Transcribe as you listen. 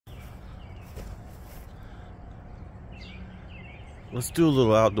Let's do a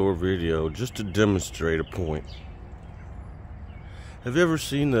little outdoor video just to demonstrate a point. Have you ever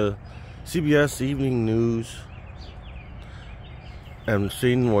seen the CBS Evening News and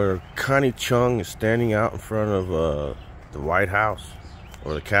seen where Connie Chung is standing out in front of the White House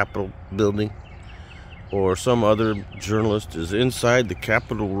or the Capitol building, or some other journalist is inside the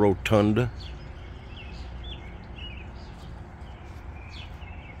Capitol Rotunda?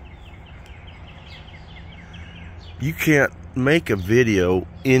 You can't make a video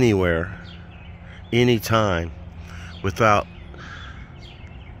anywhere, anytime, without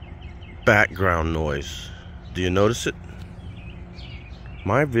background noise. Do you notice it?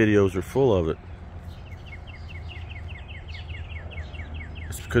 My videos are full of it.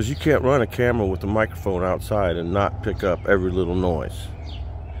 It's because you can't run a camera with a microphone outside and not pick up every little noise.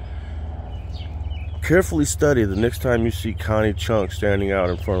 Carefully study the next time you see Connie Chung standing out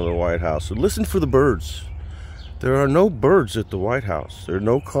in front of the White House, and listen for the birds. There are no birds at the White House. There are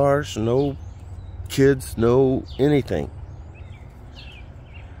no cars, no kids, no anything.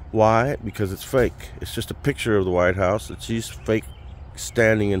 Why? Because it's fake. It's just a picture of the White House that she's fake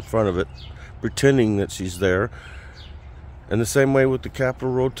standing in front of it, pretending that she's there. And the same way with the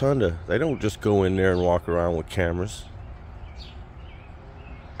Capitol Rotunda. They don't just go in there and walk around with cameras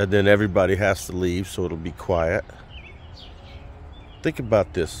and then everybody has to leave so it'll be quiet. Think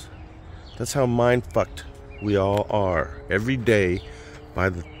about this. That's how mind-fucked we all are every day by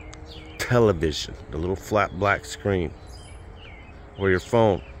the television, the little flat black screen, or your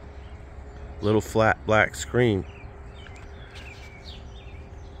phone, little flat black screen.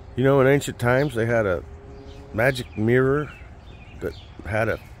 You know, in ancient times they had a magic mirror that had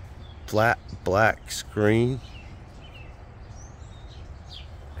a flat black screen.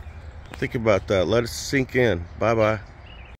 Think about that. Let it sink in. Bye bye.